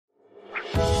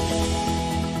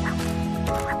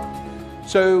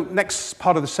So next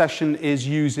part of the session is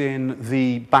using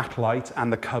the backlight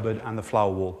and the cupboard and the flower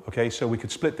wall. Okay, so we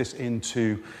could split this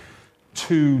into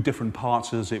two different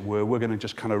parts, as it were. We're going to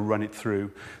just kind of run it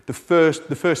through. The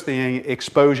first thing,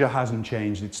 exposure hasn't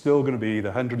changed. It's still going to be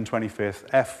the 125th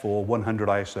f4 100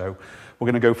 ISO. We're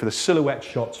going to go for the silhouette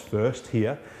shots first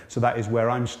here. So that is where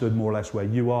I'm stood, more or less where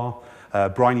you are.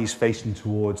 Briony's facing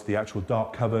towards the actual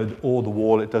dark cupboard or the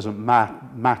wall. It doesn't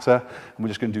matter. And we're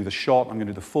just going to do the shot. I'm going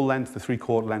to do the full length, the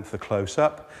 3/4 length, the close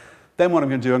up. Then what I'm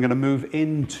going to do, I'm going to move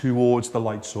in towards the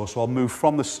light source. So I'll move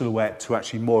from the silhouette to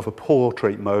actually more of a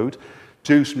portrait mode.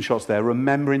 Do some shots there,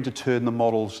 remembering to turn the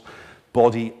model's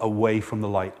body away from the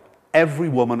light. Every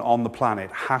woman on the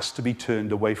planet has to be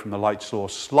turned away from the light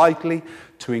source slightly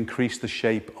to increase the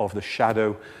shape of the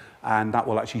shadow, and that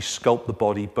will actually sculpt the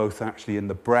body, both actually in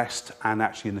the breast and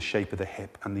actually in the shape of the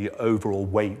hip and the overall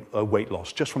weight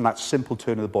loss. Just from that simple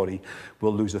turn of the body,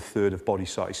 we'll lose 1/3 of body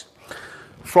size.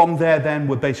 From there, then,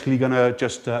 we're basically going to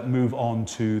just move on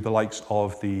to the likes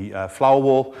of the flower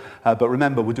wall. But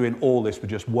remember, we're doing all this with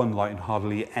just one light and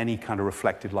hardly any kind of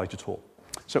reflected light at all.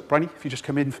 So, Briony, if you just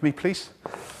come in for me, please.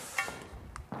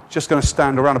 Just going to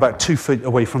stand around about 2 feet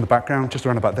away from the background, just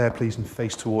around about there, please, and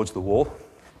face towards the wall.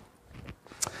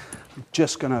 I'm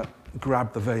just going to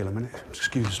grab the veil a minute.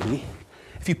 Excuse me.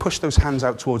 If you push those hands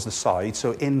out towards the side,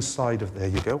 so inside of there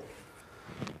you go.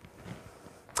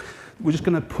 We're just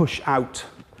going to push out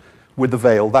with the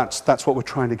veil. That's what we're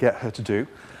trying to get her to do.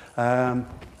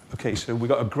 Okay, so we've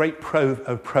got a great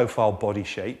profile body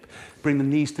shape. Bring the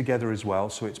knees together as well,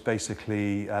 so it's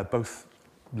basically both.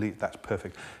 That's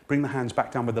perfect. Bring the hands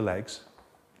back down with the legs.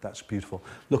 That's beautiful.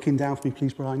 Looking down for me,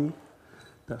 please, Briony.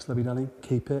 That's lovely, darling.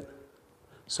 Keep it.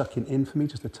 Sucking in for me,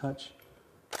 just a touch.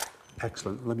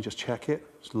 Excellent. Let me just check it.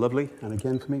 It's lovely. And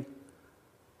again for me.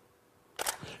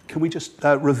 Can we just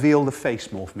reveal the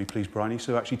face more for me, please, Briony?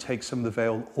 So actually take some of the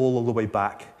veil all the way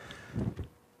back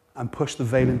and push the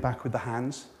veil in back with the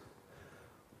hands,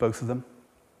 both of them,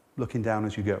 looking down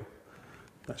as you go.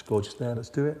 That's gorgeous there. Let's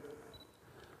do it.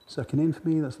 Sucking in for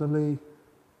me. That's lovely.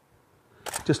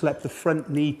 Just let the front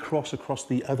knee cross across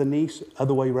the other knee,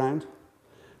 other way round.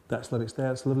 That's lovely. It's there.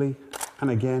 That's lovely. And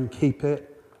again, keep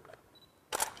it.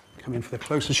 Come in for the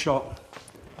closer shot.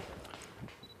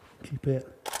 Keep it.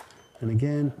 And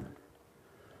again,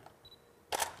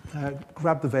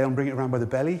 grab the veil and bring it around by the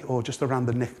belly, or just around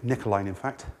the knicker line, in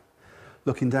fact.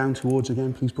 Looking down towards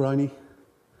again, please, Briony.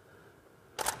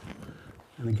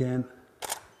 And again,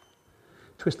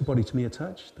 twist the body to me a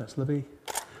touch. That's lovely.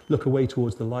 Look away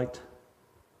towards the light.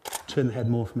 Turn the head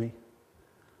more for me.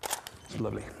 It's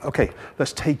lovely. Okay,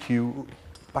 let's take you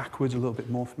backwards a little bit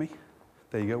more for me.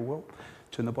 There you go. Well,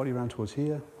 turn the body around towards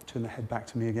here. Turn the head back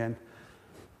to me again.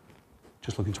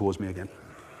 Just looking towards me again.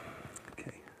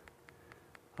 Okay.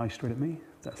 Eyes straight at me.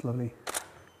 That's lovely.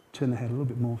 Turn the head a little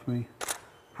bit more for me.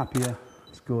 Happier.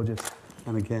 It's gorgeous.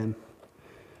 And again,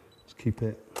 just keep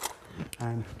it.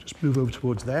 And just move over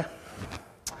towards there.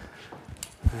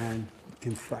 And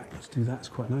in fact, let's do that. It's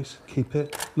quite nice. Keep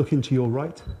it. Look into your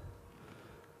right.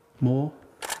 More.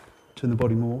 Turn the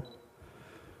body more.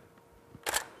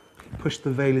 Push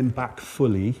the veil in back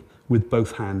fully with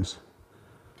both hands.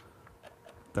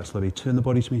 That's lovely. Turn the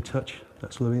body to me, touch.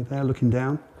 That's lovely there, looking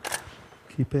down.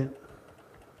 Keep it.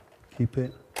 Keep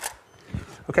it.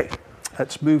 Okay,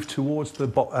 let's move towards the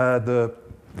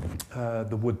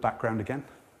wood background again.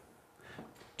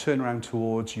 Turn around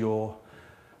towards your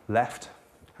left,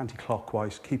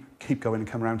 anti-clockwise. Keep going and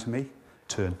come around to me.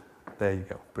 Turn. There you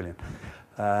go. Brilliant.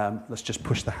 Let's just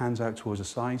push the hands out towards the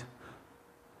side.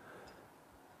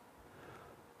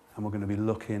 And we're going to be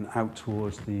looking out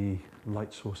towards the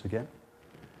light source again.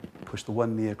 Push the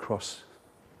one knee across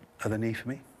other knee for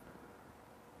me.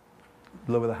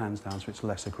 Lower the hands down so it's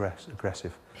less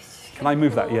aggressive. Can I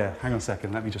move that? Yeah, hang on a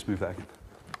second. Let me just move that again.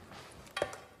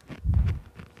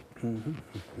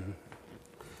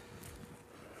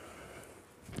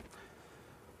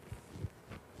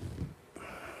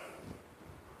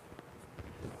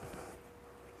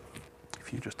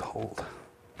 If you just hold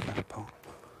that apart.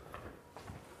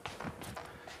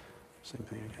 Same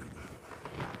thing again.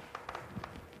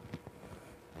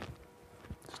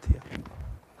 Just here.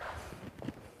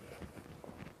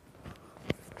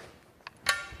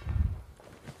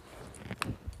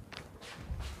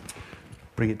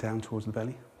 Bring it down towards the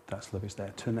belly. That's lovely. It's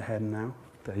there. Turn the head now.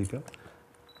 There you go.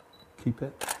 Keep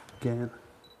it. Again.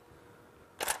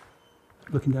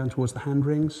 Looking down towards the hand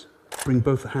rings. Bring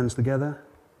both the hands together.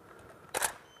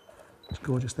 It's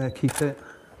gorgeous there. Keep it.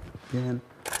 Again.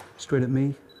 Straight at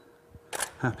me.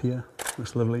 Happier.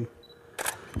 That's lovely.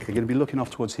 Okay, you're going to be looking off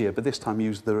towards here, but this time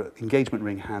use the engagement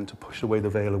ring hand to push away the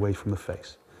veil away from the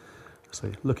face.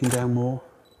 So looking down more.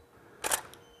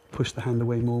 Push the hand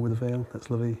away more with the veil. That's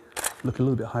lovely. Look a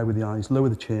little bit higher with the eyes. Lower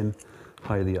the chin,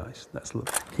 higher the eyes. That's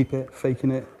lovely. Keep it,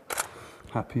 faking it.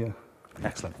 Happier.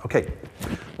 Excellent. Okay,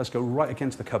 let's go right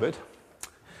against the cupboard.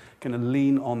 Going to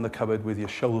lean on the cupboard with your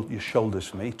shoulders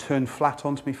for me. Turn flat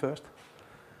onto me first.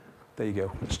 There you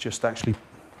go. Let's just actually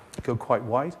go quite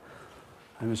wide.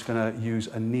 I'm just going to use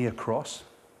a knee across.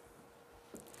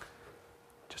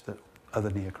 Just the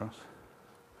other knee across.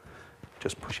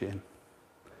 Just push it in.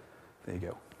 There you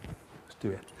go. Let's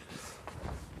do it.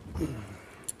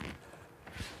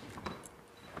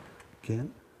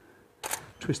 Again.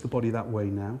 Twist the body that way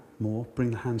now, more.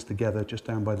 Bring the hands together, just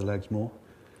down by the legs more.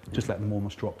 Just let them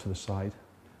almost drop to the side.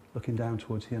 Looking down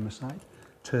towards here on the side.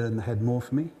 Turn the head more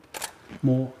for me.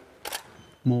 More,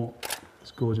 more.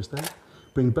 It's gorgeous there.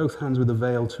 Bring both hands with the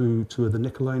veil to the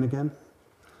neckline again.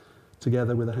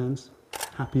 Together with the hands.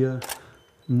 Happier,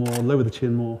 more. Lower the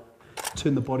chin more.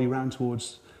 Turn the body round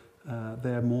towards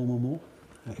there, more, more, more.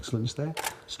 Excellent, just there.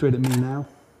 Straight at me now.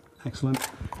 Excellent.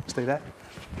 Stay there.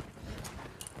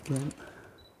 Again.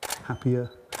 Happier.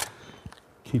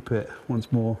 Keep it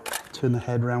once more. Turn the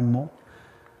head round more.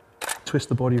 Twist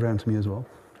the body round to me as well.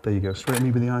 There you go. Straight at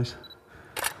me with the eyes.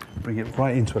 Bring it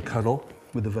right into a cuddle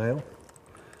with the veil.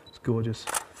 It's gorgeous.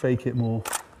 Fake it more.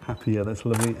 Happier. That's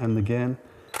lovely. And again,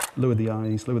 lower the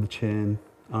eyes, lower the chin.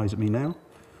 Eyes at me now.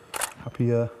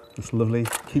 Happier. That's lovely.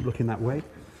 Keep looking that way.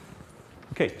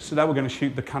 Okay, so now we're going to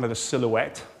shoot the kind of the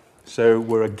silhouette. So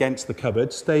we're against the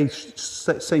cupboard. Stay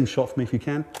same shot for me if you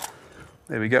can.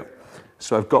 There we go.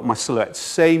 So I've got my silhouette,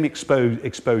 same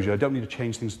exposure. I don't need to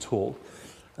change things at all.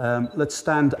 Let's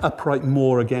stand upright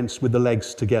more against with the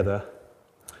legs together.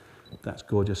 That's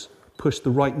gorgeous. Push the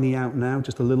right knee out now,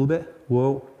 just a little bit.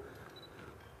 Whoa.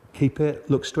 Keep it.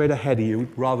 Look straight ahead of you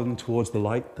rather than towards the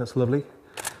light. That's lovely.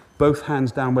 Both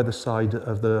hands down by the side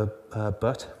of the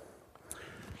butt. A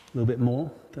little bit more.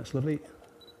 That's lovely.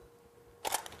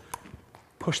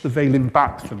 Push the veil in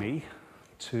back for me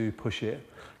to push it.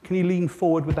 Can you lean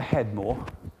forward with the head more?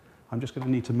 I'm just going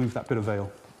to need to move that bit of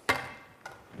veil.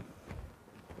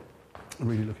 I'm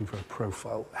really looking for a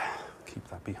profile. Keep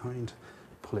that behind.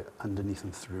 Pull it underneath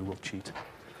and through. We'll cheat.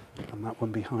 And that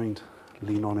one behind.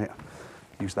 Lean on it.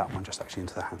 Use that one just actually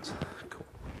into the hands. Cool.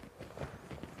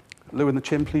 Lower the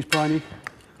chin, please, Briony.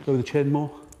 Lower the chin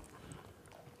more.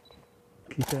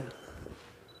 Keep it.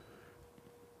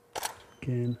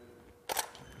 Again.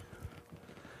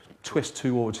 Twist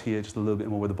towards here just a little bit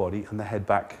more with the body and the head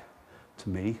back to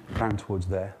me, down towards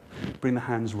there. Bring the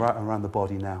hands right around the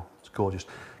body now. It's gorgeous.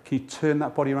 Can you turn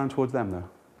that body around towards them though?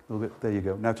 A little bit. There you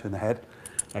go. Now turn the head.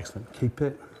 Excellent. Keep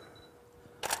it.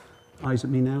 Eyes at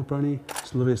me now, Briony.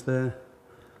 It's lovely. It's there.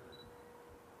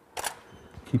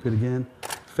 Keep it again.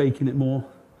 Faking it more.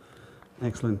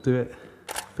 Excellent. Do it.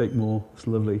 Fake more. It's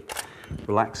lovely.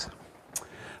 Relax.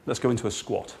 Let's go into a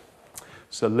squat.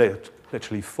 So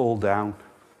literally fall down.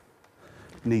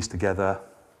 Knees together,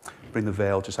 bring the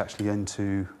veil just actually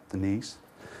into the knees,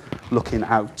 looking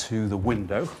out to the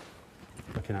window,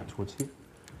 looking out towards you.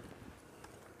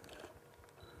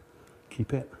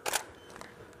 Keep it.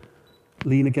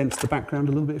 Lean against the background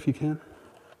a little bit if you can.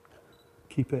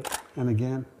 Keep it, and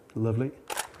again, lovely.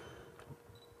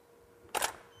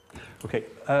 Okay,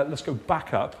 let's go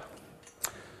back up,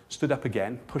 stood up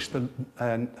again, push the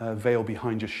veil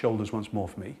behind your shoulders once more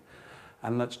for me,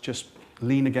 and let's just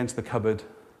lean against the cupboard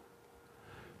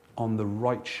on the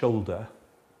right shoulder,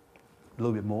 a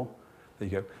little bit more. There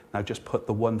you go. Now just put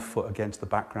the one foot against the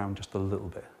background just a little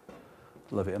bit.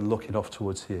 Love it. And look it off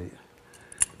towards here.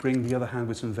 Bring the other hand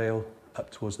with some veil up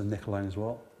towards the neckline as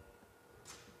well.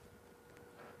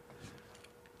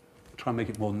 Try and make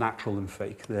it more natural and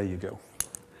fake. There you go.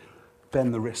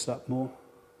 Bend the wrists up more.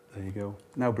 There you go.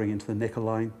 Now bring into the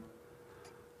neckline.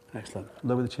 Excellent.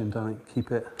 Lower the chin, darling.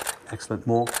 Keep it. Excellent.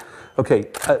 More. Okay,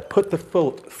 put the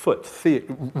foot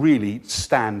really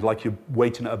stand like you're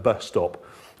waiting at a bus stop.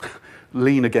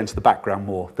 Lean against the background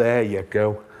more. There you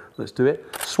go. Let's do it.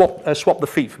 Swap the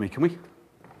feet for me, can we?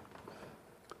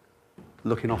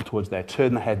 Looking off towards there.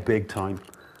 Turn the head big time.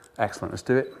 Excellent. Let's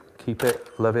do it. Keep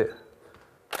it. Love it.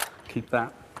 Keep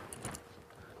that.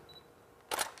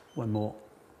 One more.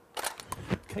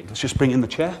 Okay, let's just bring in the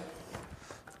chair.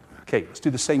 Okay, let's do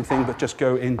the same thing, but just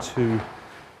go into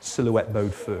silhouette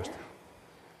mode first.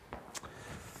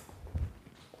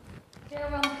 Go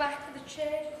around the back of the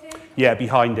chair, do you think? Yeah,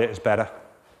 behind it is better.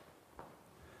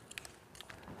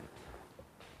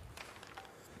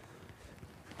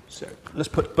 So let's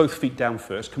put both feet down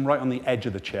first. Come right on the edge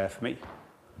of the chair for me.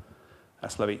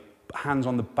 That's lovely. Hands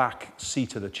on the back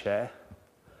seat of the chair,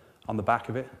 on the back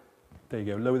of it. There you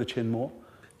go. Lower the chin more.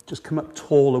 Just come up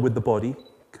taller with the body.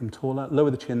 Come taller. Lower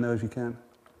the chin though if you can.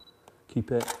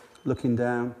 Keep it. Looking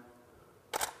down.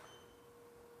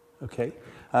 Okay.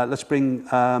 Let's bring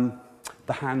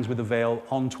the hands with the veil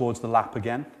on towards the lap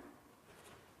again.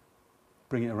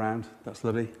 Bring it around. That's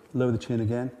lovely. Lower the chin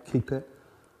again. Keep it.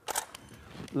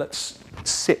 Let's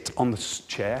sit on the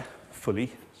chair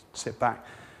fully. Sit back.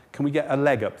 Can we get a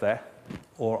leg up there?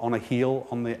 Or on a heel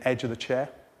on the edge of the chair?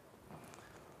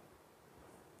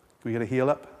 Can we get a heel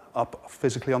up? Up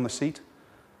physically on the seat?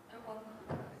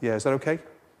 Yeah, is that okay?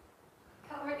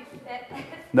 Can't really fit.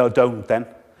 No, don't then.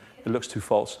 It looks too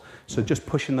false. So just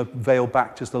pushing the veil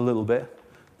back just a little bit.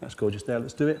 That's gorgeous there.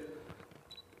 Let's do it.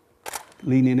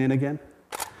 Leaning in again.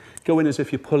 Go in as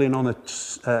if you're pulling on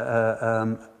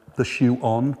the shoe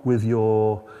on with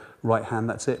your right hand.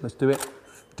 That's it. Let's do it.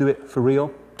 Do it for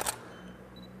real.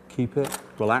 Keep it.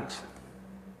 Relax.